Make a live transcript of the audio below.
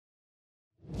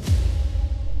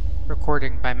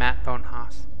recording by Matt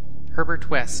Bonehoff. Herbert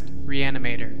West,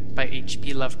 Reanimator, by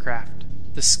H.P. Lovecraft.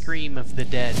 The Scream of the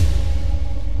Dead.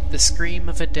 The scream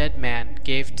of a dead man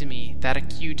gave to me that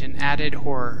acute and added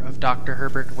horror of Dr.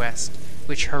 Herbert West,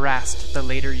 which harassed the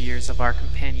later years of our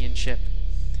companionship.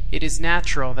 It is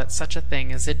natural that such a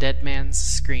thing as a dead man's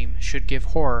scream should give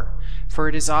horror, for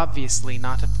it is obviously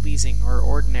not a pleasing or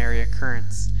ordinary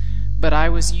occurrence. But I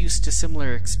was used to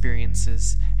similar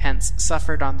experiences, hence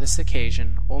suffered on this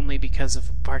occasion only because of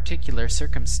a particular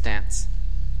circumstance.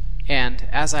 And,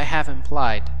 as I have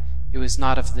implied, it was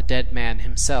not of the dead man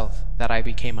himself that I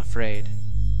became afraid.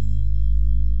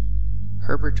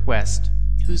 Herbert West,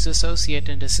 whose associate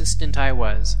and assistant I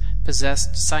was,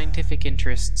 possessed scientific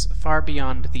interests far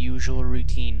beyond the usual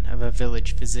routine of a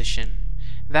village physician.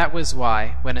 That was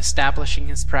why, when establishing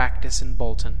his practice in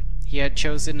Bolton, he had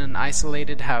chosen an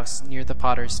isolated house near the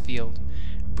potter's field.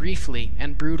 Briefly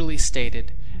and brutally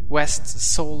stated, West's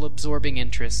sole-absorbing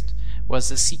interest was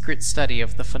the secret study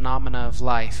of the phenomena of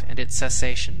life and its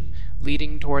cessation,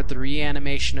 leading toward the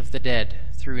reanimation of the dead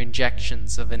through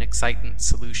injections of an excitant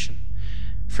solution.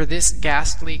 For this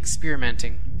ghastly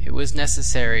experimenting, it was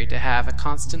necessary to have a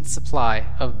constant supply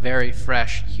of very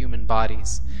fresh human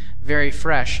bodies. Very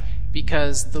fresh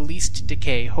because the least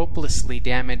decay hopelessly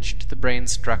damaged the brain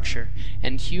structure,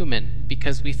 and human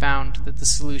because we found that the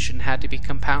solution had to be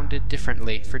compounded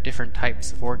differently for different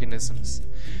types of organisms.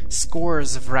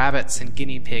 Scores of rabbits and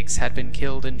guinea pigs had been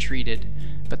killed and treated,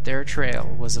 but their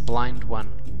trail was a blind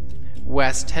one.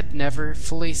 West had never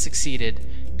fully succeeded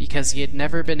because he had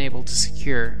never been able to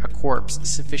secure a corpse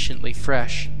sufficiently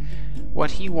fresh.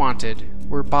 What he wanted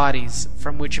were bodies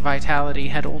from which vitality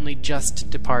had only just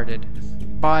departed,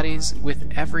 bodies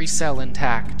with every cell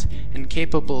intact and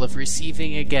capable of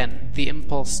receiving again the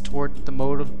impulse toward the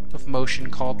mode of motion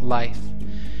called life.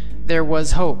 There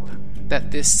was hope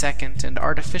that this second and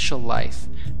artificial life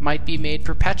might be made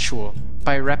perpetual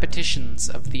by repetitions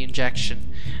of the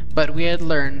injection, but we had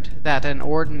learned that an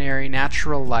ordinary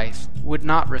natural life would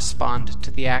not respond to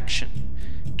the action.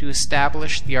 To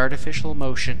establish the artificial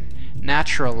motion,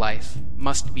 natural life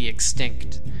must be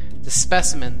extinct. The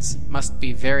specimens must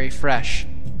be very fresh,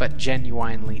 but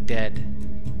genuinely dead.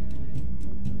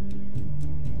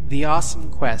 The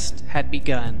awesome quest had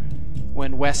begun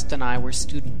when West and I were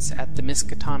students at the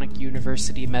Miskatonic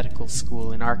University Medical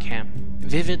School in Arkham,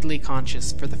 vividly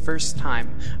conscious for the first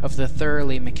time of the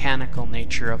thoroughly mechanical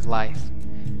nature of life.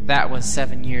 That was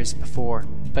 7 years before,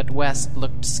 but West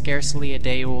looked scarcely a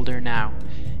day older now.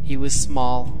 He was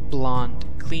small, blond,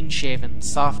 clean-shaven,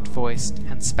 soft-voiced,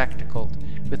 and spectacled,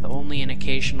 with only an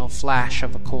occasional flash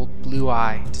of a cold blue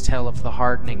eye to tell of the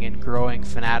hardening and growing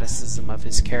fanaticism of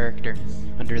his character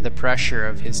under the pressure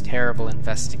of his terrible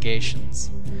investigations.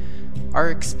 Our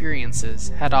experiences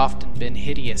had often been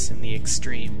hideous in the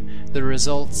extreme, the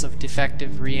results of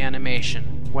defective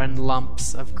reanimation, when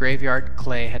lumps of graveyard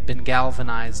clay had been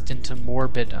galvanized into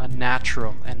morbid,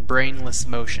 unnatural, and brainless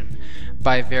motion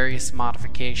by various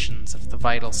modifications of the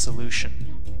vital solution.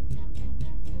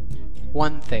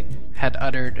 One thing had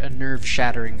uttered a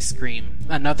nerve-shattering scream.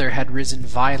 Another had risen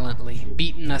violently,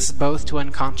 beaten us both to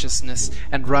unconsciousness,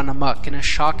 and run amok in a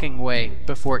shocking way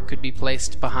before it could be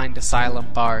placed behind asylum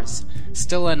bars.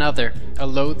 Still another, a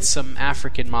loathsome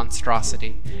African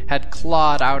monstrosity, had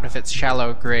clawed out of its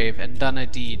shallow grave and done a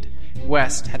deed.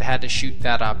 West had had to shoot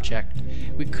that object.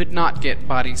 We could not get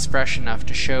bodies fresh enough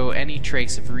to show any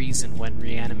trace of reason when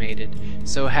reanimated,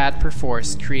 so had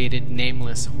perforce created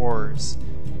nameless horrors.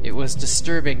 It was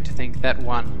disturbing to think that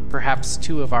one, perhaps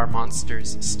two of our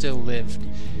monsters still lived.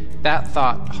 That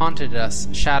thought haunted us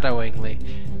shadowingly,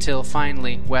 till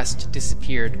finally West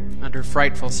disappeared under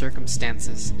frightful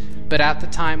circumstances. But at the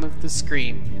time of the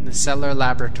scream, in the cellar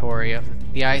laboratory of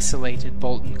the isolated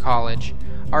Bolton College,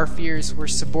 our fears were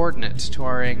subordinate to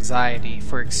our anxiety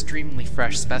for extremely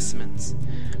fresh specimens.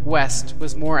 West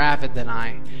was more avid than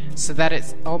I, so that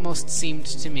it almost seemed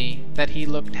to me that he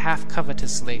looked half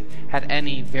covetously at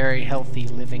any very healthy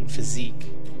living physique.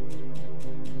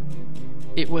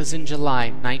 It was in July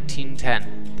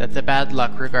 1910 that the bad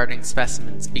luck regarding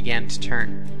specimens began to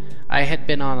turn. I had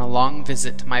been on a long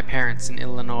visit to my parents in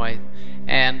Illinois,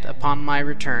 and, upon my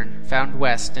return, found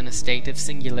West in a state of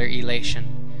singular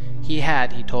elation. He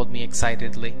had, he told me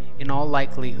excitedly, in all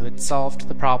likelihood solved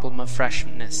the problem of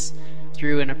freshness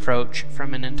through an approach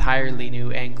from an entirely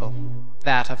new angle,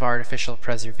 that of artificial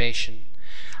preservation.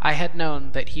 I had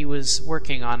known that he was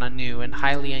working on a new and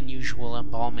highly unusual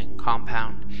embalming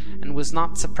compound, and was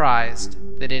not surprised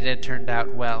that it had turned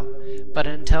out well, but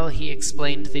until he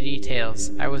explained the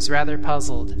details, I was rather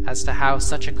puzzled as to how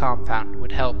such a compound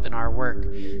would help in our work,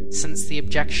 since the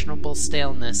objectionable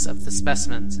staleness of the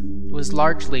specimens was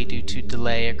largely due to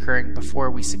delay occurring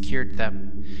before we secured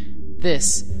them.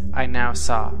 This, I now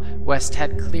saw, West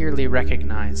had clearly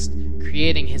recognized,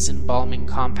 creating his embalming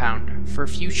compound for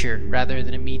future rather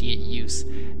than immediate use,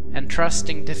 and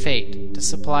trusting to fate to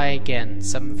supply again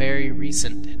some very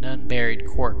recent and unburied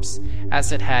corpse,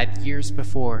 as it had years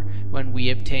before when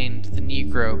we obtained the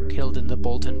Negro killed in the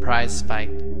Bolton prize fight.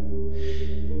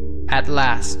 At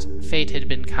last, fate had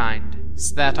been kind,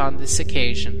 so that on this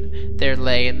occasion there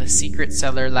lay in the secret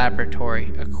cellar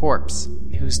laboratory a corpse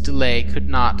whose delay could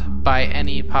not, by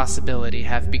any possibility,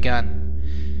 have begun.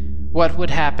 What would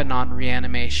happen on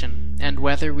reanimation, and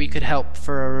whether we could help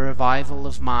for a revival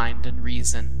of mind and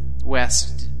reason,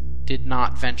 West did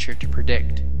not venture to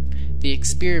predict. The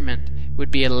experiment would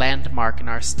be a landmark in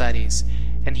our studies,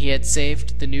 and he had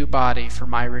saved the new body for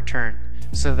my return,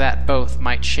 so that both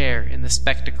might share in the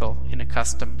spectacle in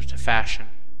accustomed fashion.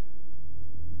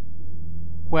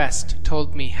 West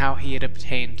told me how he had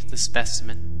obtained the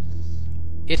specimen.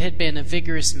 It had been a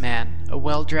vigorous man, a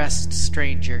well-dressed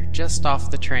stranger just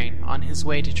off the train, on his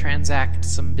way to transact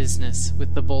some business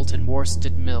with the Bolton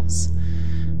Worsted Mills.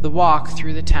 The walk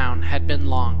through the town had been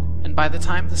long, and by the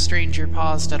time the stranger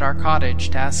paused at our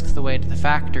cottage to ask the way to the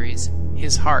factories,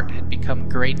 his heart had become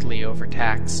greatly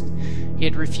overtaxed. He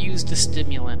had refused a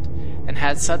stimulant, and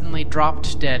had suddenly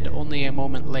dropped dead only a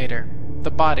moment later.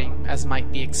 The body, as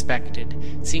might be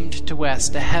expected, seemed to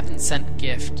West a heaven-sent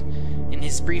gift. In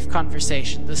his brief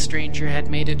conversation, the stranger had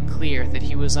made it clear that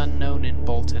he was unknown in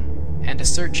Bolton, and a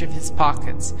search of his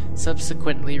pockets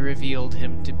subsequently revealed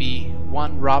him to be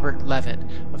one Robert Levitt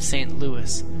of St.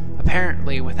 Louis,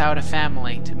 apparently without a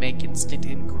family to make instant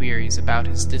inquiries about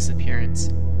his disappearance.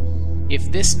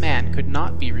 If this man could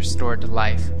not be restored to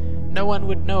life, no one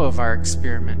would know of our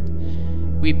experiment.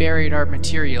 We buried our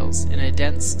materials in a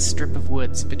dense strip of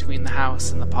woods between the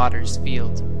house and the potter's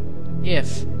field.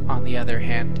 If, on the other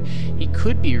hand, he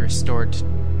could be restored,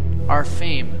 our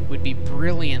fame would be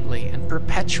brilliantly and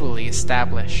perpetually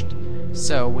established.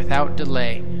 So, without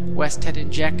delay, West had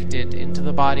injected into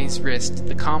the body's wrist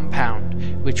the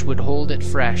compound which would hold it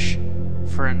fresh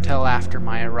for until after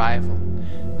my arrival.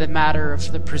 The matter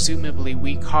of the presumably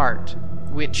weak heart,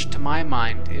 which, to my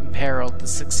mind, imperiled the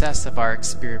success of our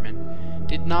experiment,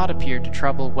 did not appear to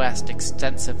trouble West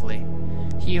extensively.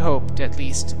 He hoped, at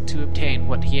least, to obtain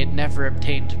what he had never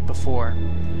obtained before,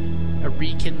 a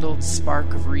rekindled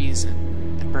spark of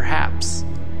reason, and perhaps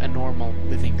a normal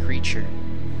living creature.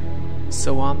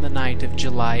 So on the night of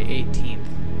July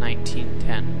 18th,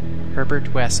 1910,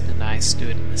 Herbert West and I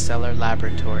stood in the cellar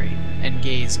laboratory and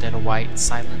gazed at a white,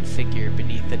 silent figure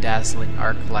beneath the dazzling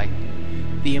arc light.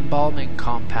 The embalming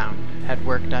compound had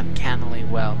worked uncannily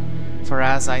well, for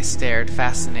as I stared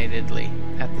fascinatedly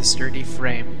at the sturdy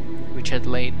frame, which had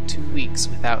lain 2 weeks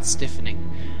without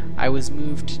stiffening, I was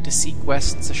moved to seek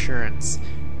West's assurance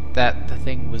that the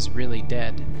thing was really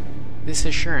dead. This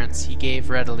assurance he gave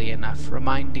readily enough,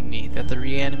 reminding me that the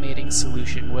reanimating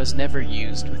solution was never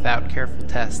used without careful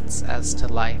tests as to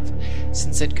life,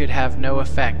 since it could have no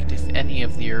effect if any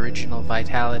of the original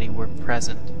vitality were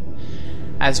present.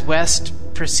 As West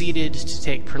proceeded to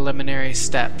take preliminary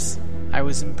steps, I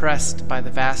was impressed by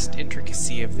the vast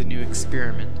intricacy of the new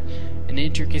experiment, an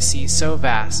intricacy so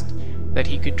vast that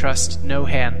he could trust no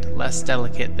hand less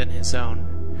delicate than his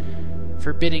own.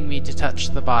 Forbidding me to touch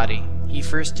the body, he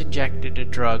first injected a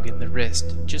drug in the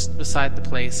wrist just beside the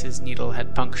place his needle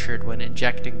had punctured when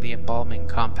injecting the embalming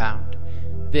compound.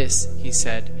 This, he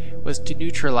said, was to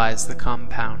neutralize the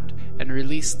compound and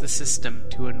release the system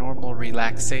to a normal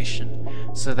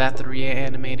relaxation, so that the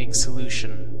reanimating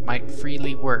solution might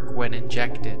freely work when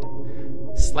injected.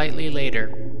 Slightly later,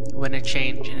 when a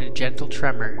change in a gentle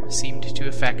tremor seemed to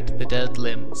affect the dead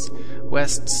limbs,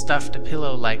 West stuffed a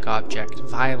pillow-like object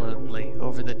violently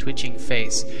over the twitching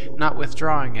face, not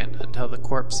withdrawing it until the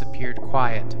corpse appeared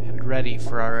quiet and ready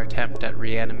for our attempt at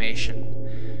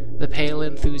reanimation. The pale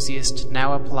enthusiast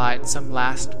now applied some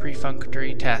last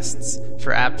perfunctory tests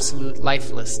for absolute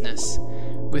lifelessness,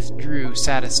 withdrew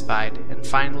satisfied, and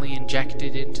finally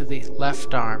injected into the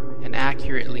left arm an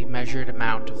accurately measured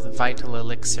amount of the vital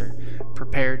elixir,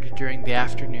 prepared during the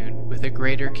afternoon with a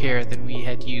greater care than we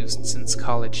had used since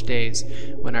college days,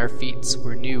 when our feet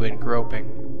were new and groping.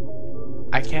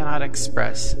 I cannot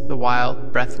express the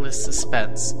wild, breathless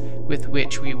suspense with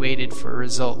which we waited for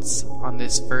results on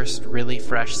this first really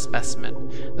fresh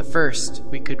specimen, the first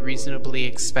we could reasonably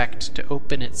expect to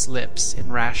open its lips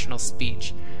in rational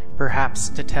speech, perhaps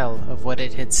to tell of what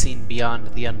it had seen beyond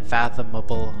the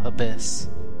unfathomable abyss.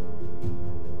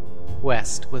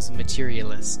 West was a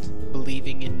materialist,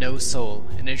 believing in no soul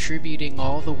and attributing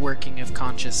all the working of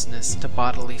consciousness to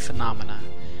bodily phenomena.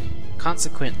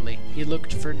 Consequently, he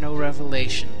looked for no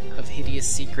revelation of hideous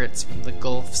secrets from the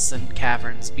gulfs and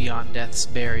caverns beyond death's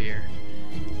barrier.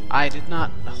 I did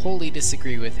not wholly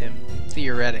disagree with him,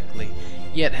 theoretically,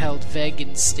 yet held vague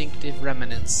instinctive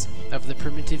remnants of the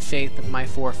primitive faith of my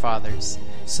forefathers,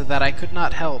 so that I could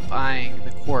not help eyeing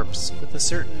the corpse with a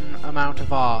certain amount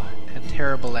of awe and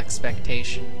terrible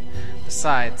expectation.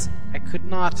 Besides, I could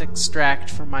not extract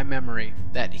from my memory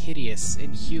that hideous,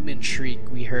 inhuman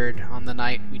shriek we heard on the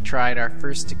night we tried our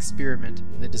first experiment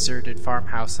in the deserted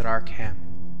farmhouse at Arkham.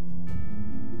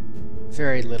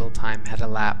 Very little time had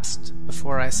elapsed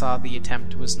before I saw the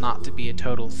attempt was not to be a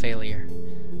total failure.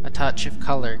 A touch of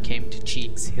color came to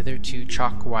cheeks hitherto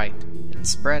chalk-white, and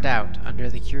spread out under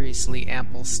the curiously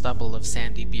ample stubble of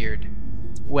sandy beard.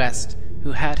 West,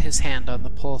 who had his hand on the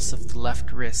pulse of the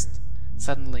left wrist,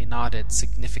 suddenly nodded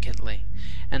significantly,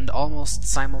 and almost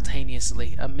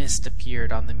simultaneously a mist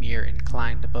appeared on the mirror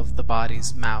inclined above the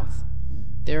body's mouth.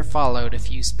 There followed a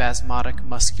few spasmodic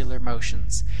muscular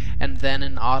motions, and then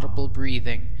an audible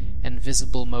breathing and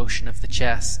visible motion of the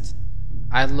chest.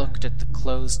 I looked at the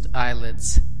closed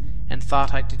eyelids, and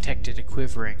thought I detected a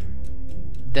quivering.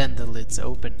 Then the lids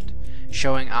opened,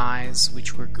 showing eyes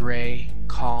which were gray,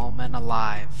 calm, and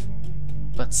alive,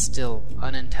 but still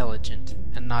unintelligent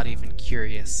and not even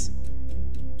curious.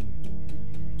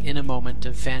 In a moment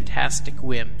of fantastic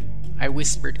whim, I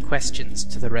whispered questions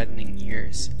to the reddening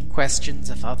ears, questions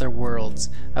of other worlds,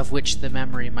 of which the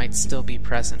memory might still be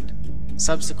present.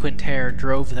 Subsequent terror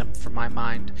drove them from my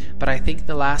mind, but I think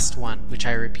the last one which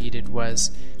I repeated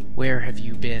was, "Where have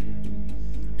you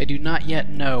been?" I do not yet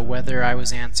know whether I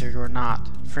was answered or not,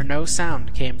 for no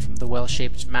sound came from the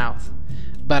well-shaped mouth.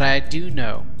 But I do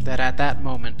know that at that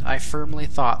moment I firmly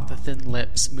thought the thin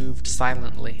lips moved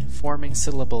silently, forming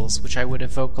syllables which I would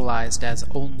have vocalized as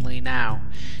 "only now,"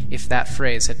 if that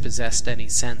phrase had possessed any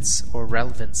sense or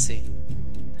relevancy.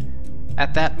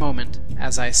 At that moment,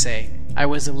 as I say, I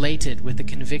was elated with the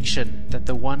conviction that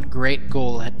the one great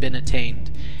goal had been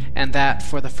attained, and that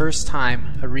for the first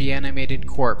time a reanimated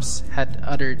corpse had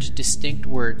uttered distinct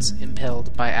words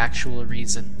impelled by actual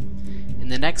reason. In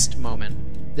the next moment,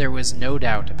 there was no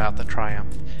doubt about the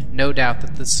triumph, no doubt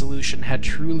that the solution had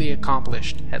truly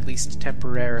accomplished, at least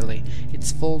temporarily,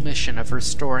 its full mission of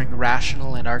restoring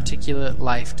rational and articulate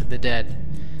life to the dead.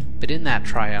 But in that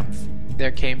triumph,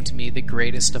 there came to me the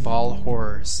greatest of all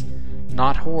horrors.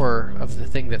 Not horror of the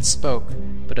thing that spoke,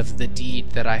 but of the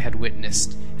deed that I had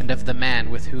witnessed, and of the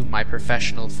man with whom my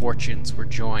professional fortunes were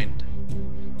joined.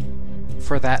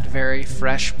 For that very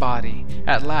fresh body,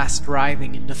 at last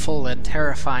writhing into full and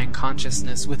terrifying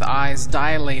consciousness, with eyes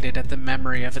dilated at the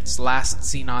memory of its last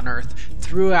scene on earth,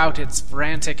 threw out its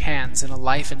frantic hands in a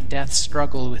life-and-death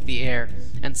struggle with the air,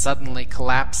 and suddenly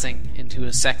collapsing into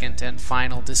a second and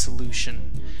final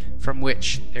dissolution, from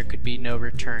which there could be no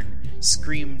return,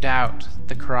 screamed out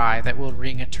the cry that will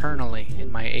ring eternally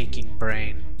in my aching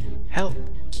brain. "Help!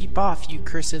 Keep off, you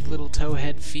cursed little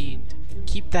towhead fiend!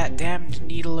 Keep that damned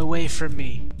needle away from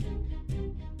me!"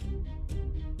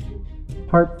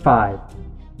 Part 5.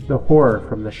 The Horror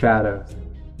from the Shadows.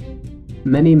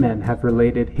 Many men have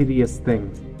related hideous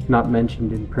things, not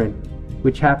mentioned in print,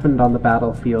 which happened on the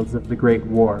battlefields of the Great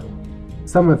War.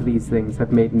 Some of these things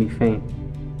have made me faint.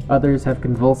 Others have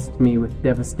convulsed me with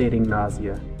devastating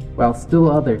nausea, while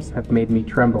still others have made me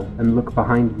tremble and look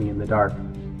behind me in the dark.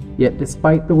 Yet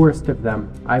despite the worst of them,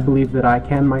 I believe that I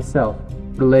can myself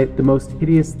relate the most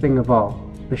hideous thing of all,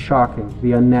 the shocking,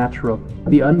 the unnatural,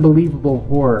 the unbelievable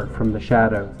horror from the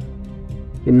shadows.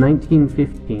 In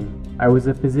 1915, I was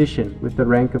a physician with the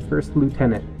rank of first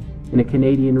lieutenant in a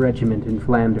Canadian regiment in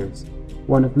Flanders,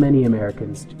 one of many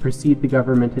Americans to precede the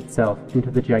government itself into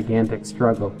the gigantic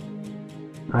struggle.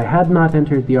 I had not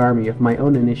entered the army of my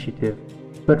own initiative,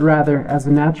 but rather as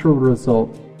a natural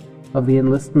result of the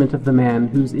enlistment of the man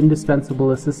whose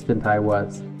indispensable assistant I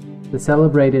was, the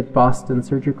celebrated Boston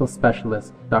surgical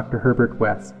specialist, Dr. Herbert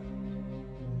West.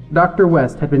 Dr.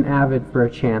 West had been avid for a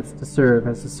chance to serve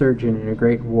as a surgeon in a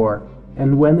great war,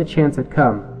 and when the chance had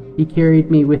come, he carried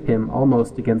me with him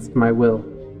almost against my will.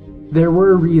 There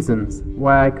were reasons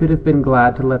why I could have been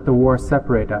glad to let the war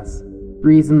separate us,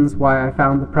 reasons why I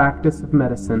found the practice of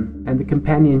medicine and the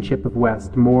companionship of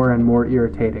West more and more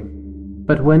irritating.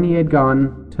 But when he had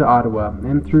gone to Ottawa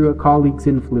and through a colleague's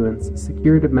influence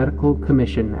secured a medical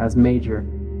commission as major,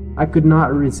 I could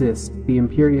not resist the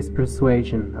imperious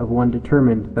persuasion of one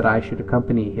determined that I should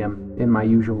accompany him in my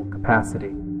usual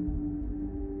capacity.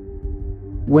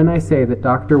 When I say that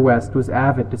Dr. West was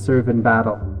avid to serve in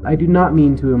battle, I do not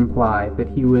mean to imply that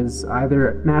he was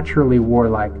either naturally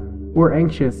warlike or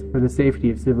anxious for the safety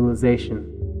of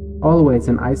civilization. Always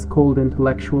an ice-cold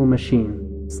intellectual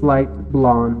machine, slight,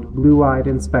 blonde, blue-eyed,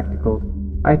 and spectacled,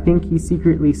 I think he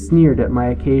secretly sneered at my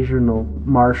occasional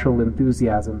martial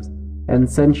enthusiasms and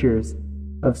censures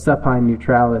of supine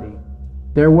neutrality.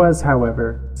 There was,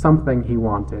 however, something he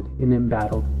wanted in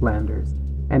embattled Flanders,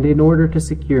 and in order to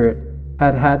secure it,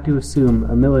 had to assume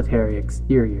a military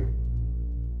exterior.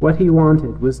 What he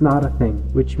wanted was not a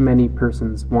thing which many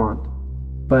persons want,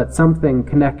 but something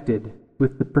connected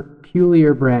with the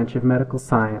peculiar branch of medical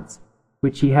science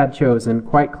which he had chosen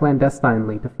quite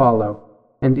clandestinely to follow,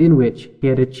 and in which he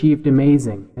had achieved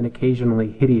amazing and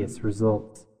occasionally hideous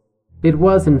results. It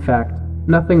was, in fact,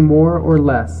 nothing more or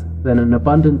less than an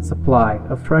abundant supply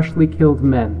of freshly killed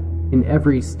men in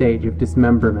every stage of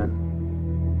dismemberment.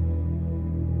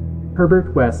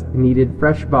 Herbert West needed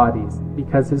fresh bodies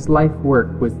because his life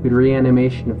work was the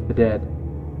reanimation of the dead.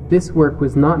 This work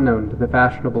was not known to the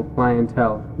fashionable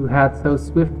clientele who had so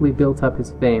swiftly built up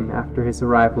his fame after his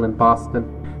arrival in Boston,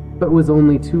 but was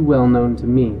only too well known to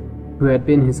me, who had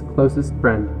been his closest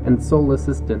friend and sole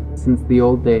assistant since the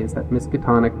old days at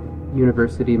Miskatonic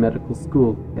University Medical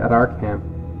School at Arkham.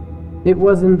 It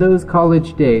was in those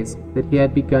college days that he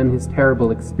had begun his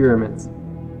terrible experiments,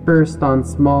 first on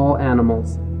small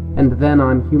animals, and then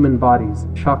on human bodies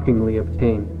shockingly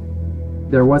obtained.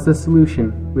 There was a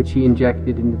solution which he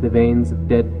injected into the veins of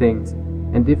dead things,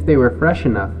 and if they were fresh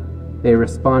enough, they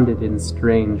responded in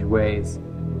strange ways.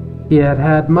 He had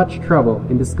had much trouble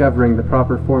in discovering the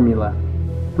proper formula,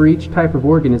 for each type of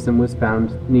organism was found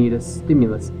to need a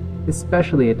stimulus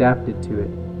especially adapted to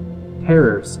it.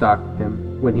 Terror stalked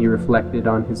him when he reflected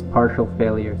on his partial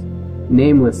failures,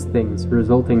 nameless things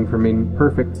resulting from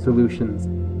imperfect solutions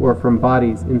or from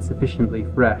bodies insufficiently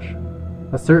fresh.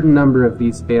 A certain number of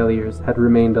these failures had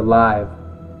remained alive.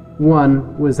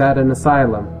 One was at an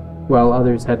asylum, while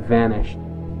others had vanished.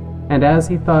 And as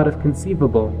he thought of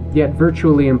conceivable, yet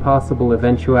virtually impossible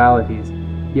eventualities,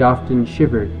 he often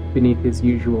shivered beneath his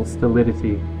usual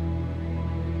stolidity.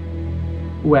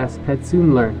 West had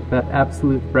soon learned that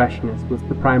absolute freshness was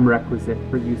the prime requisite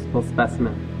for useful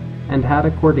specimens, and had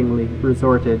accordingly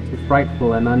resorted to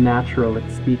frightful and unnatural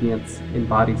expedients in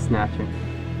body snatching.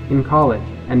 In college,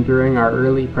 and during our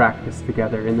early practice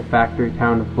together in the factory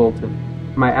town of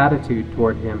Bolton, my attitude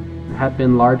toward him had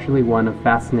been largely one of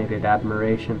fascinated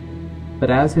admiration, but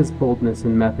as his boldness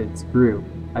and methods grew,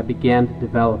 I began to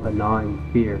develop a gnawing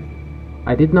fear.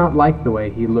 I did not like the way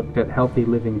he looked at healthy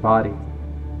living bodies.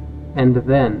 And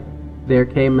then there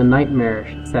came a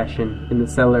nightmarish session in the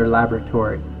cellar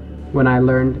laboratory, when I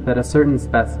learned that a certain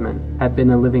specimen had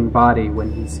been a living body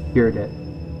when he secured it.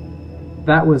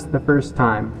 That was the first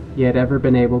time he had ever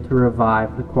been able to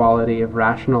revive the quality of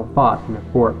rational thought in a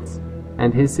corpse,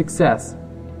 and his success,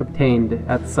 obtained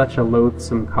at such a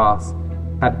loathsome cost,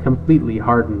 had completely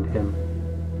hardened him.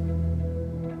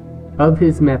 Of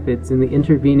his methods in the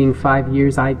intervening 5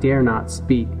 years I dare not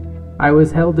speak. I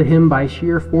was held to him by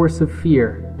sheer force of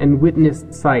fear, and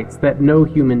witnessed sights that no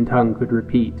human tongue could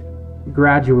repeat.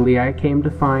 Gradually I came to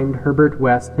find Herbert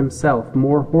West himself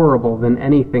more horrible than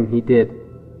anything he did.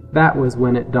 That was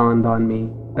when it dawned on me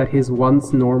that his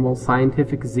once normal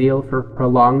scientific zeal for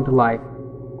prolonged life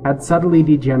had subtly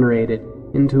degenerated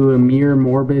into a mere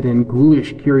morbid and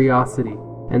ghoulish curiosity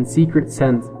and secret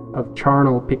sense of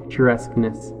charnel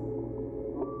picturesqueness.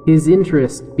 His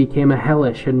interest became a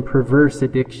hellish and perverse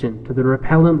addiction to the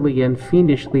repellently and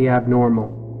fiendishly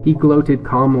abnormal. He gloated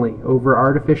calmly over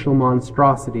artificial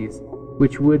monstrosities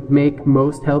which would make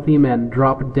most healthy men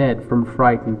drop dead from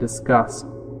fright and disgust.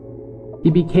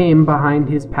 He became, behind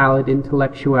his pallid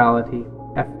intellectuality,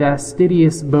 a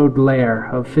fastidious Baudelaire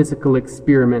of physical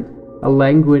experiment, a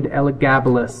languid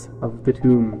Elagabalus of the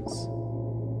tombs.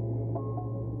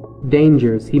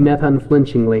 Dangers he met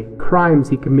unflinchingly, crimes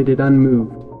he committed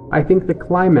unmoved. I think the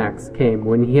climax came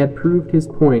when he had proved his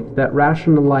point that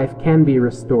rational life can be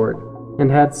restored,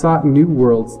 and had sought new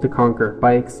worlds to conquer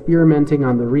by experimenting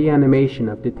on the reanimation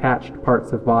of detached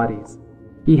parts of bodies.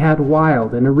 He had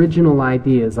wild and original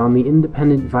ideas on the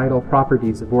independent vital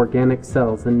properties of organic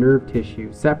cells and nerve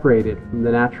tissue separated from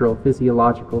the natural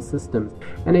physiological systems,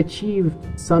 and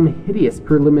achieved some hideous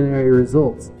preliminary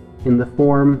results in the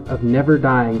form of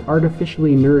never-dying,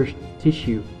 artificially nourished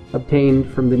tissue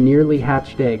obtained from the nearly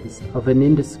hatched eggs of an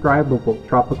indescribable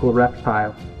tropical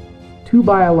reptile. 2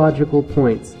 biological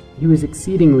points he was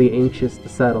exceedingly anxious to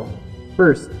settle.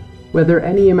 First, whether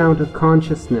any amount of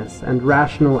consciousness and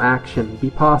rational action be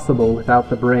possible without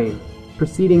the brain,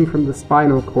 proceeding from the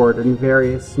spinal cord and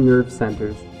various nerve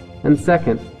centers, and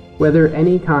second, whether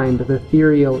any kind of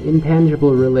ethereal,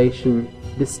 intangible relation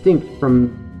distinct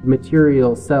from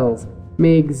material cells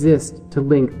may exist to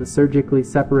link the surgically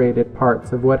separated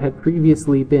parts of what had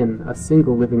previously been a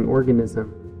single living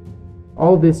organism.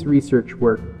 All this research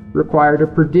work required a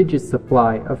prodigious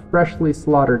supply of freshly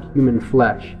slaughtered human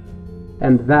flesh,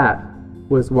 and that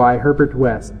was why Herbert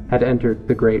West had entered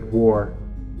the Great War.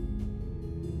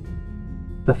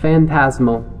 The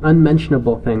phantasmal,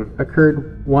 unmentionable thing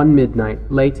occurred one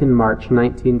midnight late in March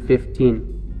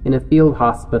 1915 in a field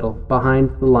hospital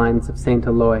behind the lines of St.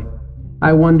 Eloi.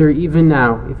 I wonder even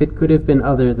now if it could have been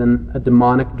other than a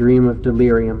demonic dream of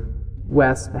delirium.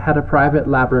 West had a private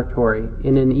laboratory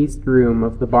in an east room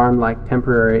of the barn-like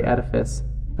temporary edifice,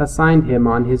 assigned him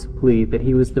on his plea that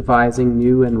he was devising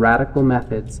new and radical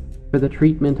methods for the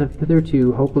treatment of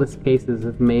hitherto hopeless cases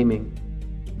of maiming.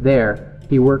 There,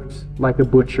 he worked like a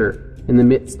butcher in the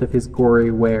midst of his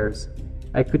gory wares.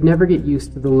 I could never get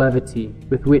used to the levity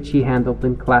with which he handled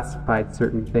and classified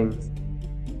certain things.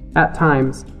 At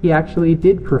times, he actually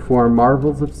did perform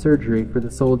marvels of surgery for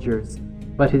the soldiers,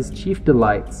 but his chief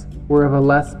delights were of a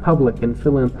less public and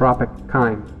philanthropic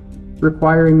kind,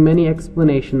 requiring many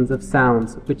explanations of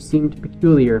sounds which seemed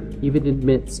peculiar even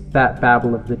amidst that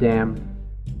babble of the damned.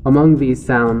 Among these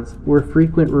sounds were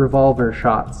frequent revolver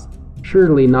shots,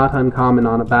 surely not uncommon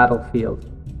on a battlefield,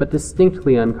 but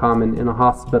distinctly uncommon in a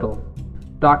hospital.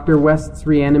 Dr. West's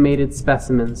reanimated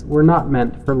specimens were not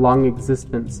meant for long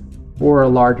existence or a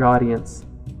large audience.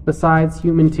 Besides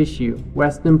human tissue,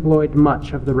 West employed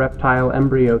much of the reptile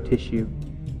embryo tissue,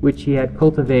 which he had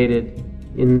cultivated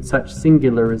in such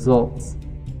singular results.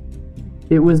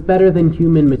 It was better than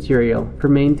human material for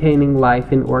maintaining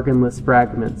life in organless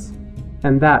fragments,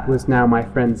 and that was now my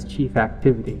friend's chief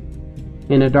activity.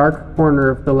 In a dark corner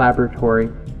of the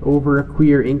laboratory, over a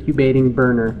queer incubating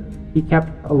burner, he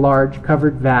kept a large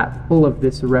covered vat full of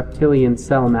this reptilian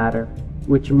cell matter,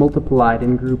 which multiplied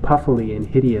and grew puffily and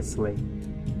hideously.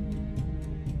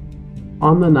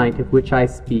 On the night of which I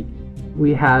speak,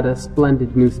 we had a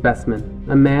splendid new specimen,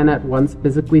 a man at once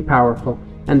physically powerful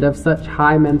and of such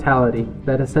high mentality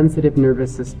that a sensitive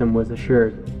nervous system was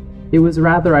assured. It was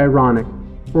rather ironic,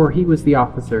 for he was the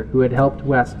officer who had helped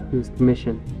West with his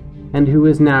commission, and who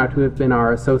was now to have been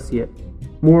our associate.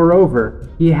 Moreover,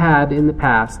 he had in the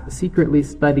past secretly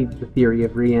studied the theory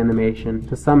of reanimation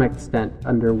to some extent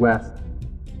under West.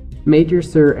 Major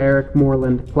Sir Eric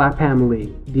Moreland Clapham Lee,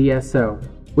 DSO,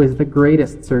 was the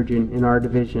greatest surgeon in our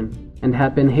division, and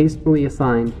had been hastily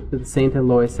assigned to the St.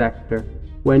 Eloi sector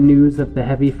when news of the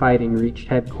heavy fighting reached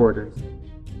headquarters.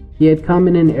 He had come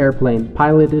in an airplane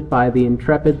piloted by the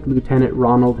intrepid Lieutenant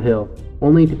Ronald Hill,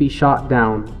 only to be shot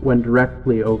down when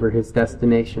directly over his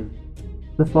destination.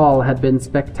 The fall had been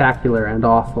spectacular and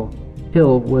awful.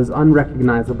 Hill was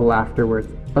unrecognizable afterwards,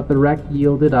 but the wreck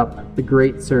yielded up the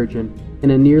great surgeon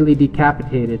in a nearly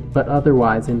decapitated but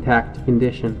otherwise intact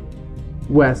condition.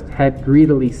 West had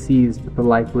greedily seized the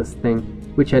lifeless thing,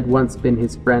 which had once been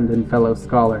his friend and fellow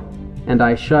scholar, and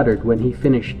I shuddered when he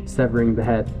finished severing the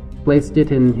head, placed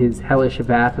it in his hellish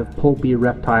vat of pulpy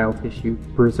reptile tissue to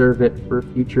preserve it for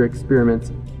future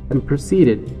experiments, and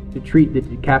proceeded to treat the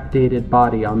decapitated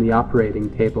body on the operating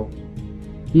table.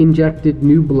 He injected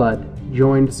new blood,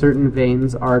 joined certain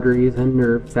veins, arteries, and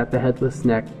nerves at the headless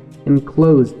neck, and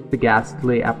closed the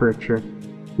ghastly aperture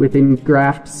with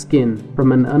engraft skin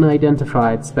from an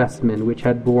unidentified specimen which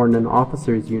had borne an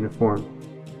officer's uniform.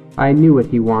 I knew what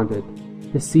he wanted,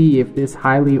 to see if this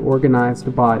highly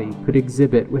organized body could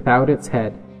exhibit without its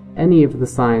head any of the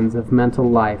signs of mental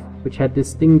life which had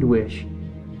distinguished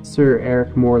Sir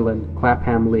Eric Moreland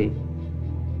Clapham Lee.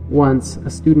 Once a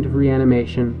student of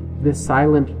reanimation, this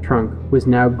silent trunk was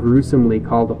now gruesomely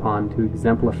called upon to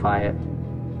exemplify it.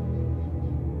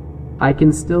 I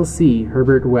can still see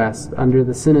Herbert West under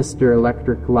the sinister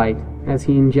electric light as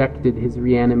he injected his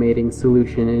reanimating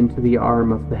solution into the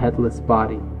arm of the headless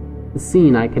body. The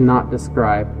scene I cannot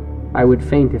describe. I would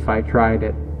faint if I tried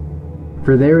it.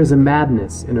 For there is a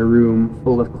madness in a room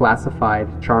full of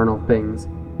classified charnel things,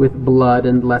 with blood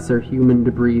and lesser human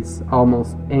debris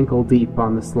almost ankle-deep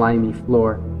on the slimy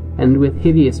floor, and with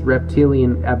hideous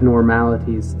reptilian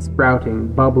abnormalities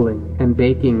sprouting, bubbling, and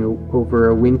baking over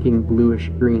a winking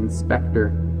bluish-green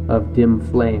specter of dim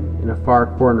flame in a far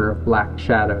corner of black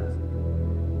shadows.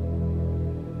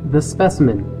 The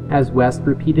specimen, as West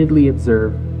repeatedly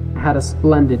observed, had a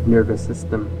splendid nervous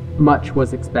system. Much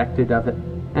was expected of it,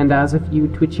 and as a few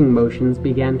twitching motions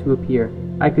began to appear,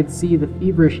 I could see the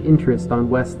feverish interest on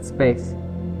West's face.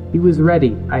 He was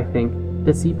ready, I think,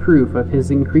 to see proof of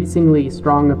his increasingly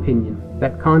strong opinion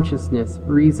that consciousness,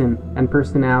 reason, and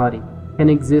personality can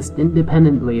exist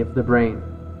independently of the brain,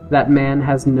 that man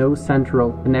has no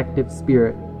central, connective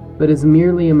spirit, but is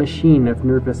merely a machine of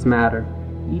nervous matter,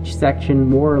 each section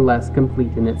more or less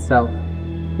complete in itself.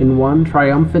 In one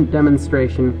triumphant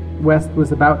demonstration, West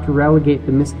was about to relegate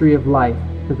the mystery of life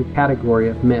to the category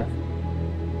of myth.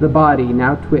 The body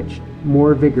now twitched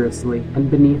more vigorously, and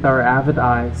beneath our avid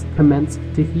eyes commenced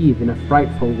to heave in a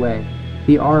frightful way.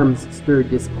 The arms stirred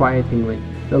disquietingly,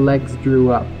 the legs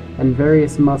drew up, and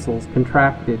various muscles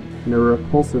contracted in a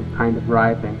repulsive kind of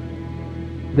writhing.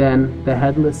 Then the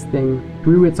headless thing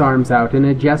threw its arms out in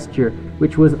a gesture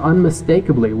which was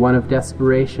unmistakably one of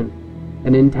desperation,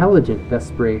 an intelligent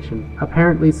desperation,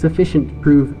 apparently sufficient to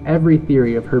prove every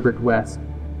theory of Herbert West.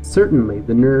 Certainly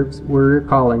the nerves were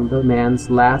recalling the man's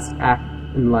last act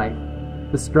in life,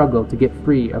 the struggle to get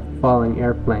free of the falling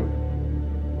airplane.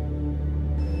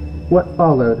 What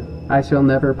followed, I shall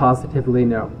never positively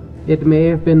know. It may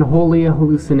have been wholly a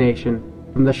hallucination,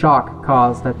 from the shock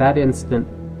caused at that instant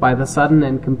by the sudden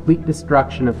and complete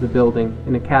destruction of the building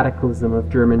in a cataclysm of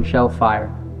German shell fire.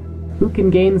 Who can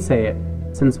gainsay it,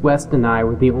 since West and I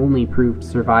were the only proved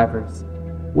survivors?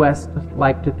 West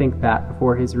liked to think that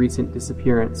before his recent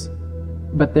disappearance.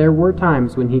 But there were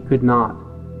times when he could not,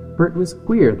 for it was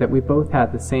queer that we both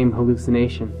had the same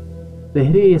hallucination. The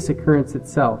hideous occurrence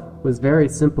itself was very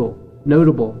simple,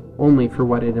 notable only for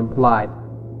what it implied.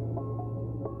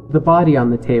 The body on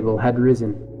the table had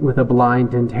risen, with a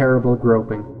blind and terrible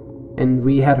groping, and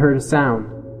we had heard a sound.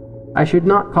 I should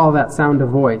not call that sound a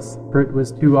voice, for it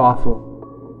was too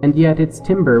awful. And yet its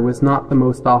timbre was not the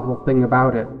most awful thing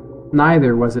about it.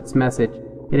 Neither was its message.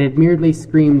 It had merely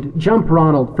screamed, "Jump,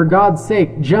 Ronald! For God's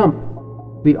sake, jump!"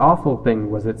 The awful thing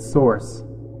was its source,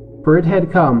 for it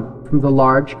had come from the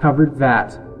large covered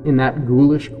vat in that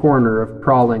ghoulish corner of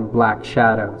crawling black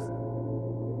shadows.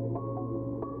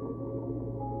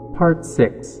 Part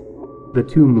 6. The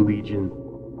Tomb Legion.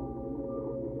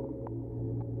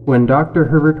 When Dr.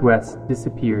 Herbert West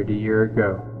disappeared a year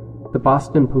ago, the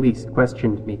Boston police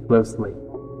questioned me closely.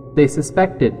 They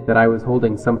suspected that I was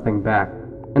holding something back,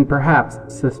 and perhaps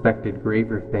suspected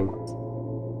graver things.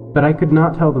 But I could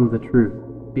not tell them the truth,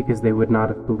 because they would not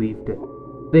have believed it.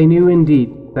 They knew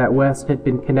indeed that West had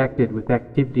been connected with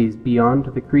activities beyond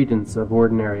the credence of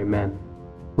ordinary men,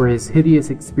 for his hideous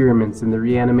experiments in the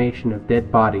reanimation of dead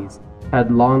bodies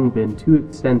had long been too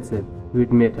extensive to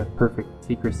admit of perfect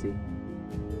secrecy.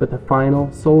 But the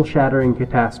final, soul-shattering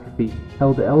catastrophe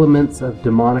held elements of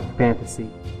demonic fantasy,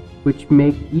 which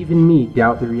make even me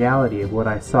doubt the reality of what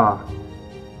I saw.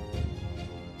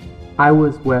 I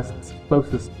was West's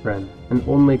closest friend and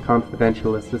only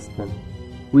confidential assistant.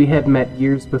 We had met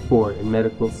years before in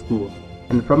medical school,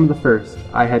 and from the first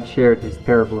I had shared his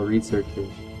terrible researches.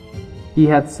 He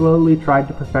had slowly tried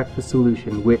to perfect a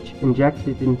solution which,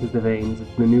 injected into the veins of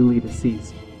the newly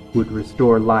deceased, would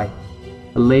restore life,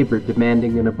 a labor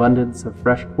demanding an abundance of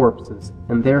fresh corpses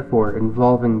and therefore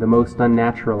involving the most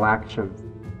unnatural actions.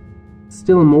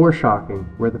 Still more shocking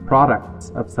were the products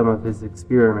of some of his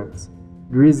experiments,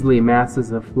 grisly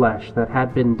masses of flesh that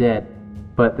had been dead,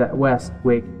 but that West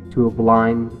waked to a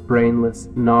blind, brainless,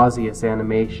 nauseous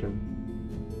animation.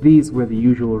 These were the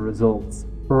usual results,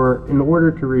 for in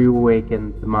order to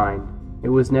reawaken the mind, it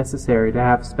was necessary to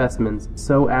have specimens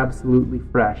so absolutely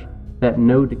fresh that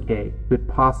no decay could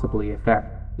possibly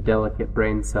affect the delicate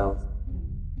brain cells.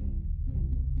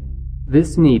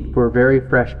 This need for very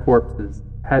fresh corpses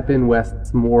had been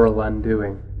West's moral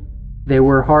undoing. They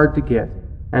were hard to get,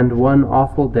 and one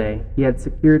awful day he had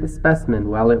secured a specimen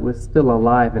while it was still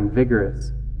alive and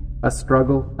vigorous. A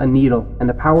struggle, a needle, and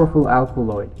a powerful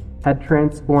alkaloid had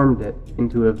transformed it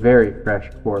into a very fresh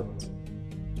corpse.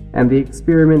 And the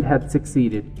experiment had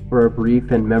succeeded for a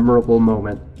brief and memorable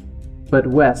moment. But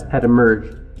West had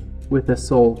emerged, with a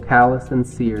soul callous and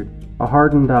seared, a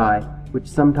hardened eye which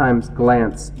sometimes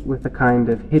glanced with a kind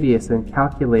of hideous and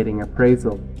calculating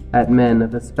appraisal at men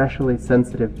of especially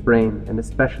sensitive brain and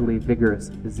especially vigorous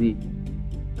physique.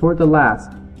 Toward the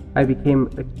last, I became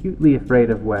acutely afraid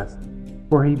of West,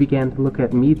 for he began to look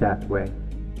at me that way.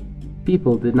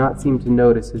 People did not seem to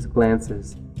notice his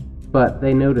glances, but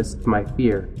they noticed my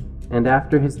fear, and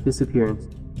after his disappearance,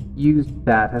 used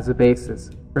that as a basis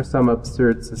for some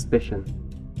absurd suspicion.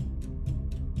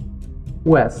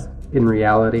 West, in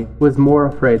reality, was more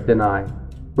afraid than I,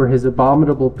 for his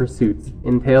abominable pursuits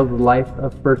entailed a life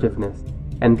of furtiveness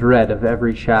and dread of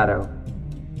every shadow.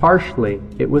 Partially,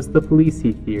 it was the police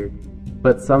he feared,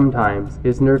 but sometimes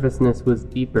his nervousness was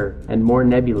deeper and more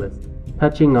nebulous,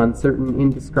 touching on certain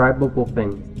indescribable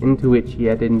things into which he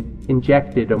had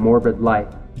injected a morbid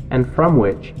life, and from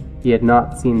which he had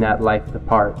not seen that life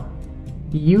depart.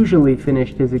 He usually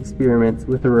finished his experiments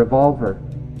with a revolver,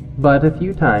 but a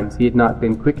few times he had not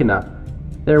been quick enough.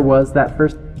 There was that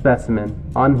first specimen,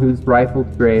 on whose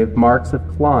rifled grave marks of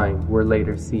clawing were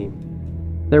later seen.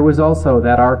 There was also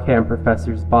that Arkham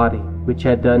professor's body, which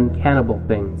had done cannibal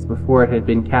things before it had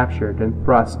been captured and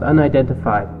thrust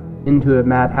unidentified into a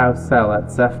madhouse cell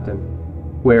at Sefton,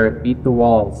 where it beat the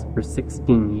walls for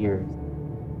 16 years.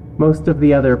 Most of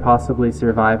the other possibly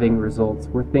surviving results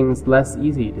were things less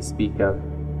easy to speak of,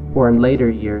 for in later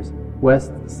years,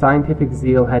 West's scientific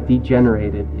zeal had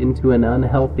degenerated into an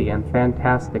unhealthy and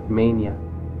fantastic mania.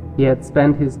 He had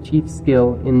spent his chief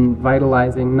skill in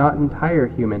vitalizing not entire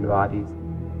human bodies,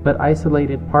 but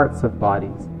isolated parts of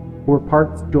bodies, or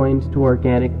parts joined to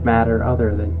organic matter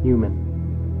other than human.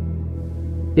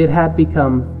 It had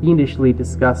become fiendishly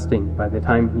disgusting by the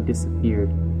time he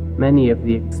disappeared. Many of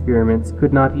the experiments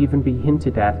could not even be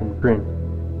hinted at in print.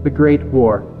 The Great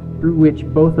War, through which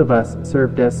both of us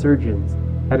served as surgeons,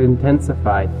 had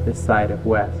intensified this side of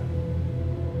West.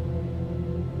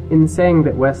 In saying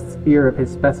that West's fear of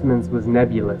his specimens was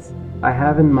nebulous, I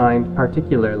have in mind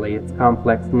particularly its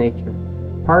complex nature.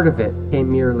 Part of it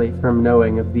came merely from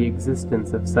knowing of the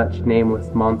existence of such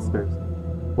nameless monsters,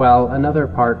 while another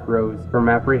part rose from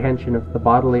apprehension of the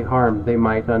bodily harm they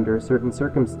might under certain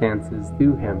circumstances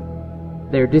do him.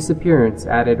 Their disappearance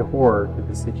added horror to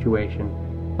the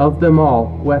situation. Of them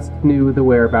all, West knew the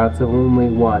whereabouts of only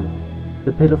one,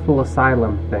 the pitiful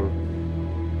asylum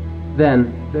thing.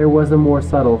 Then there was a more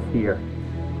subtle fear,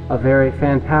 a very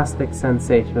fantastic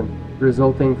sensation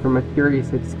resulting from a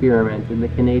curious experiment in the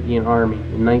Canadian Army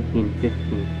in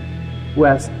 1915.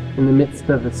 West, in the midst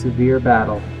of a severe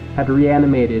battle, had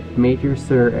reanimated Major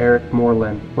Sir Eric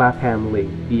Morland Clapham Lee,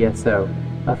 DSO,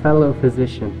 a fellow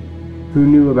physician, who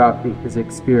knew about his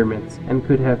experiments and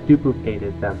could have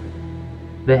duplicated them.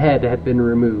 The head had been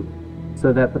removed,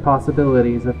 so that the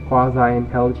possibilities of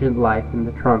quasi-intelligent life in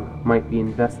the trunk might be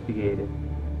investigated.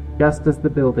 Just as the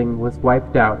building was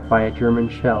wiped out by a German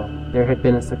shell, there had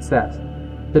been a success.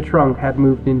 The trunk had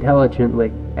moved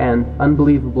intelligently, and,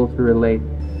 unbelievable to relate,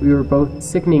 we were both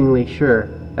sickeningly sure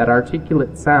that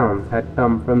articulate sounds had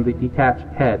come from the detached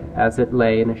head as it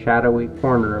lay in a shadowy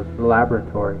corner of the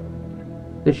laboratory.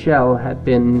 The shell had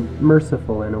been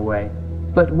merciful in a way,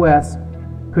 but West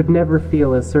could never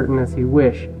feel as certain as he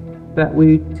wished that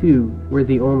we, too, were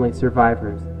the only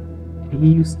survivors. He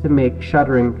used to make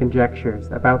shuddering conjectures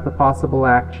about the possible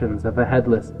actions of a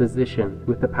headless physician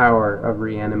with the power of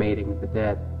reanimating the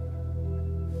dead.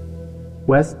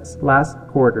 West's last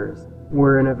quarters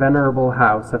were in a venerable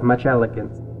house of much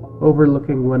elegance,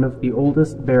 overlooking one of the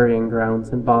oldest burying grounds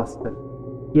in Boston.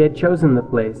 He had chosen the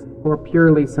place for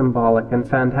purely symbolic and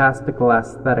fantastical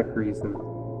aesthetic reasons,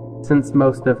 since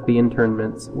most of the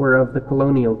interments were of the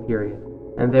colonial period,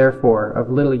 and therefore of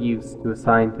little use to a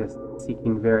scientist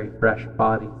seeking very fresh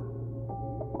bodies.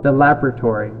 The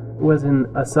laboratory was in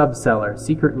a sub-cellar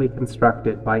secretly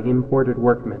constructed by imported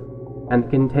workmen, and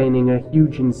containing a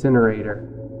huge incinerator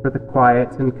for the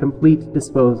quiet and complete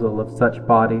disposal of such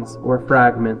bodies or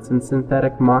fragments and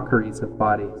synthetic mockeries of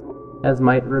bodies as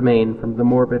might remain from the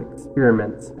morbid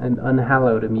experiments and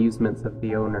unhallowed amusements of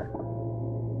the owner.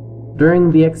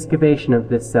 During the excavation of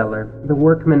this cellar, the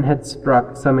workmen had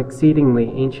struck some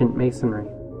exceedingly ancient masonry,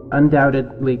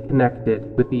 undoubtedly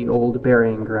connected with the old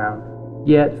burying ground,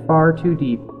 yet far too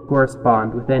deep to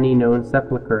correspond with any known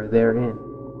sepulchre therein.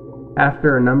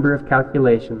 After a number of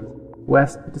calculations,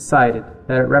 West decided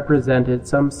that it represented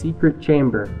some secret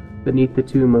chamber beneath the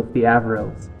tomb of the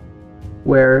Averils,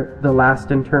 where the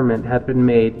last interment had been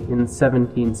made in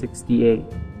 1768.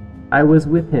 I was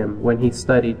with him when he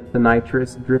studied the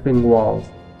nitrous-dripping walls,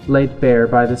 laid bare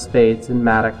by the spades and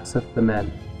mattocks of the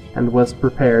men, and was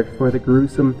prepared for the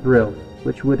gruesome thrill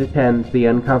which would attend the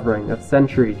uncovering of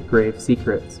century-grave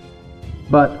secrets.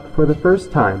 But, for the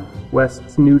first time,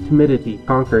 West's new timidity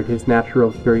conquered his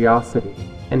natural curiosity,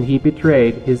 and he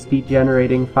betrayed his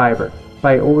degenerating fiber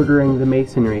by ordering the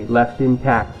masonry left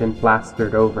intact and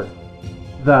plastered over.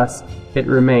 Thus, it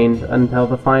remained until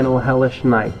the final hellish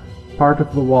night, part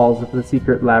of the walls of the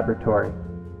secret laboratory.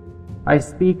 I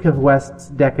speak of West's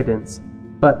decadence,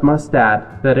 but must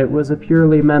add that it was a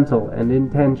purely mental and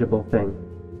intangible thing.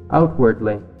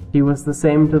 Outwardly, he was the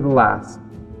same to the last,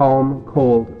 calm,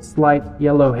 cold, slight,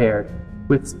 yellow-haired,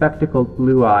 with spectacled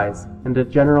blue eyes, and a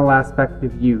general aspect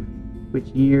of youth, which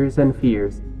years and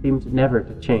fears seemed never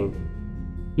to change.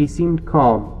 He seemed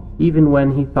calm, even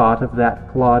when he thought of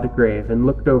that clawed grave and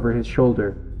looked over his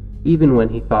shoulder, even when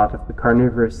he thought of the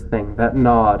carnivorous thing that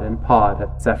gnawed and pawed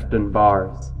at Sefton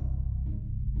bars.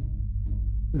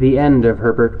 The end of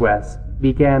Herbert West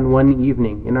began one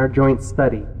evening in our joint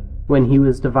study, when he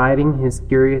was dividing his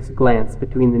curious glance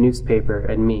between the newspaper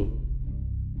and me.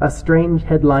 A strange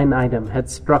headline item had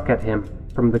struck at him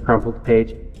from the crumpled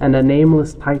page, and a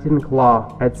nameless Titan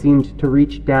claw had seemed to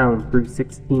reach down through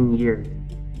 16 years.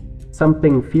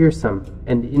 Something fearsome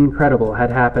and incredible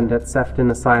had happened at Sefton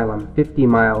Asylum 50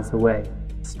 miles away,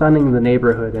 stunning the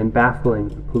neighborhood and baffling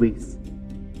the police.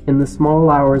 In the small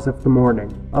hours of the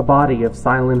morning, a body of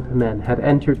silent men had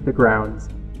entered the grounds,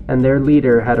 and their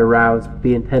leader had aroused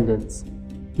the attendants.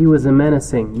 He was a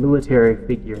menacing military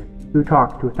figure who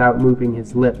talked without moving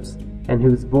his lips, and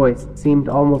whose voice seemed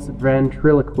almost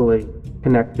ventriloquially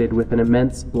connected with an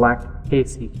immense black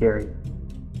case he carried.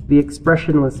 The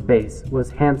expressionless face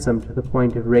was handsome to the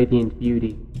point of radiant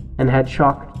beauty, and had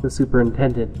shocked the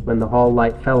superintendent when the hall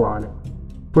light fell on it,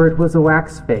 for it was a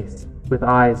wax face, with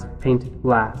eyes of painted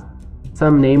glass.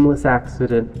 Some nameless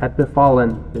accident had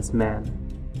befallen this man.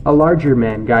 A larger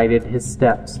man guided his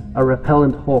steps, a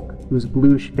repellent hulk whose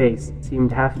bluish face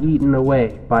seemed half eaten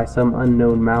away by some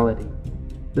unknown malady.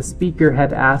 The speaker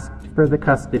had asked for the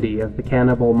custody of the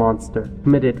cannibal monster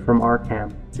committed from our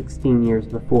camp 16 years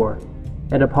before,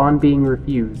 and upon being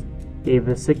refused, gave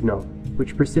a signal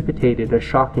which precipitated a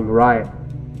shocking riot.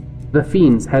 The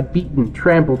fiends had beaten,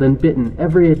 trampled, and bitten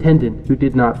every attendant who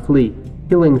did not flee,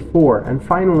 killing 4 and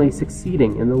finally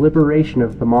succeeding in the liberation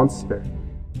of the monster.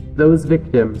 Those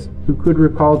victims, who could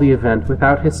recall the event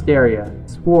without hysteria,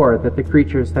 swore that the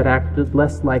creatures had acted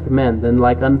less like men than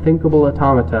like unthinkable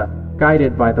automata,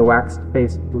 guided by the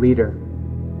waxed-faced leader.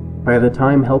 By the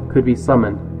time help could be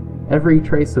summoned, every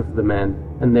trace of the men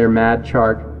and their mad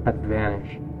charge had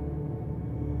vanished.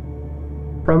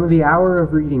 From the hour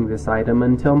of reading this item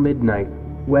until midnight,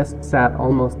 West sat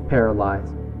almost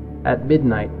paralyzed. At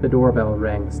midnight the doorbell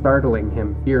rang, startling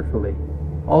him fearfully.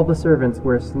 All the servants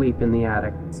were asleep in the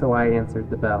attic, so I answered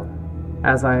the bell.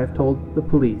 As I have told the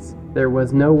police, there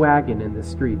was no wagon in the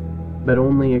street, but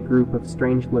only a group of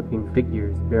strange-looking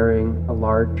figures bearing a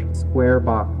large, square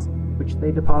box, which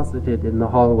they deposited in the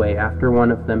hallway after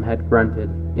one of them had grunted,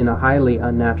 in a highly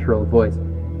unnatural voice,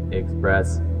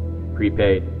 "Express.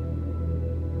 Prepaid."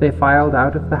 They filed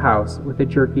out of the house with a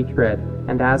jerky tread,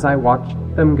 and as I watched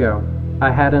them go,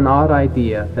 I had an odd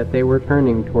idea that they were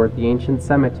turning toward the ancient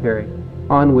cemetery,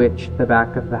 on which the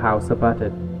back of the house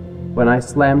abutted. When I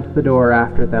slammed the door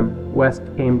after them, West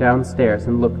came downstairs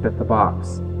and looked at the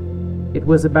box. It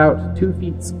was about 2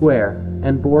 feet square,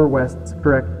 and bore West's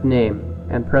correct name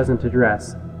and present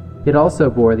address. It also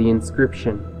bore the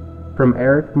inscription, "From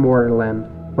Eric Moreland,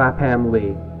 Clapham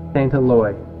Lee, St.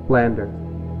 Eloi, Flanders."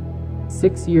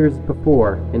 6 years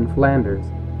before, in Flanders,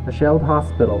 a shelled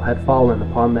hospital had fallen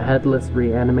upon the headless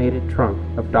reanimated trunk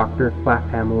of Dr.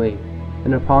 Clapham Lee,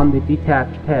 and upon the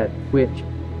detached head which,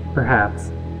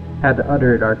 perhaps, had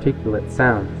uttered articulate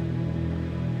sounds.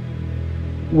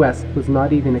 West was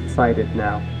not even excited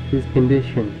now. His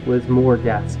condition was more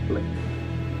ghastly.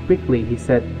 Quickly he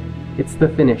said, "It's the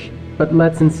finish, but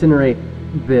let's incinerate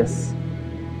this."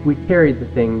 We carried the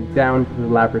thing down to the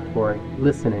laboratory,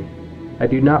 listening. I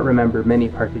do not remember many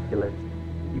particulars.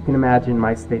 You can imagine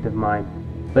my state of mind,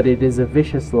 but it is a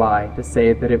vicious lie to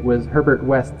say that it was Herbert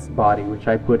West's body which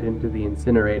I put into the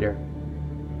incinerator.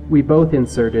 We both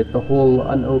inserted the whole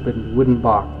unopened wooden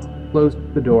box, closed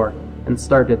the door, and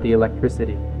started the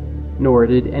electricity. Nor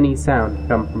did any sound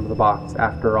come from the box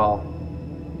after all.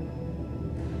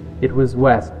 It was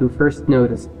West who first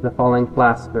noticed the falling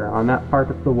plaster on that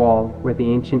part of the wall where the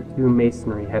ancient tomb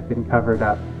masonry had been covered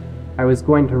up. I was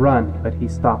going to run, but he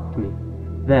stopped me.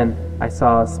 Then I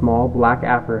saw a small black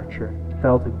aperture,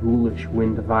 felt a ghoulish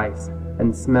wind of ice,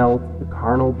 and smelled the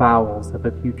carnal bowels of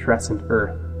a putrescent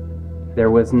earth. There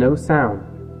was no sound,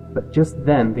 but just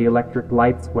then the electric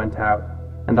lights went out,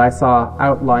 and I saw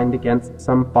outlined against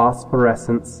some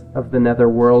phosphorescence of the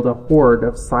netherworld a horde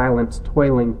of silent,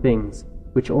 toiling things,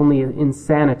 which only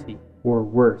insanity, or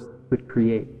worse, could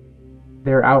create.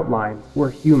 Their outlines were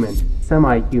human,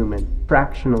 semi-human,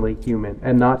 fractionally human,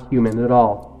 and not human at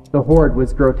all. The horde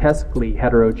was grotesquely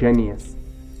heterogeneous.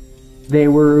 They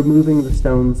were removing the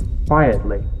stones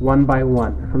quietly, one by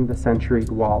one, from the centuried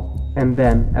wall, and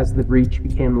then, as the breach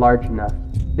became large enough,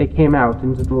 they came out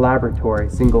into the laboratory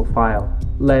single file,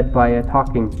 led by a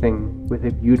talking thing with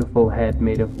a beautiful head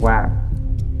made of wax.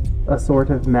 A sort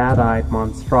of mad-eyed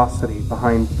monstrosity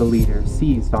behind the leader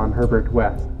seized on Herbert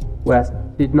West. West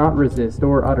did not resist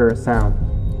or utter a sound.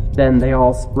 Then they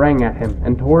all sprang at him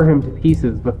and tore him to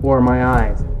pieces before my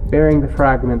eyes. bearing the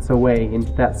fragments away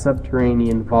into that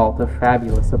subterranean vault of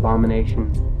fabulous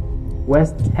abominations.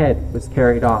 West's head was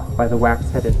carried off by the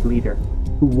wax-headed leader,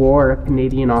 who wore a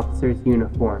Canadian officer's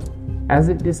uniform. As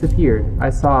it disappeared, I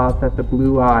saw that the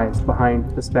blue eyes behind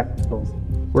the spectacles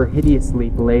were hideously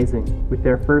blazing with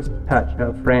their first touch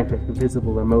of frantic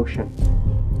visible emotion.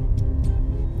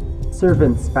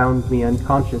 Servants found me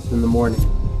unconscious in the morning.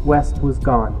 West was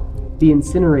gone. The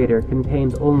incinerator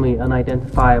contained only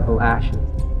unidentifiable ashes.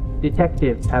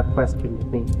 Detectives have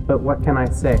questioned me, but what can I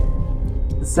say?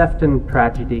 The Sefton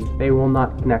tragedy they will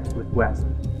not connect with West.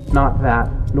 Not that,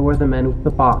 nor the men with the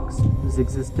box, whose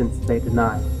existence they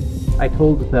deny. I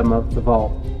told them of the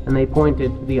vault, and they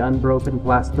pointed to the unbroken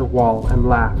plaster wall and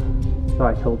laughed, so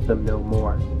I told them no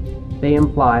more. They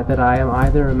imply that I am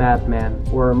either a madman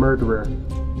or a murderer.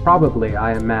 Probably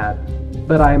I am mad,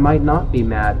 but I might not be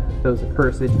mad if those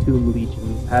accursed tomb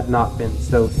legions had not been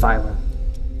so silent.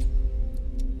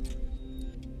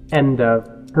 End of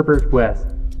Herbert West,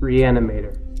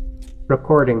 Reanimator.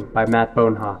 Recording by Matt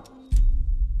Bonehoff.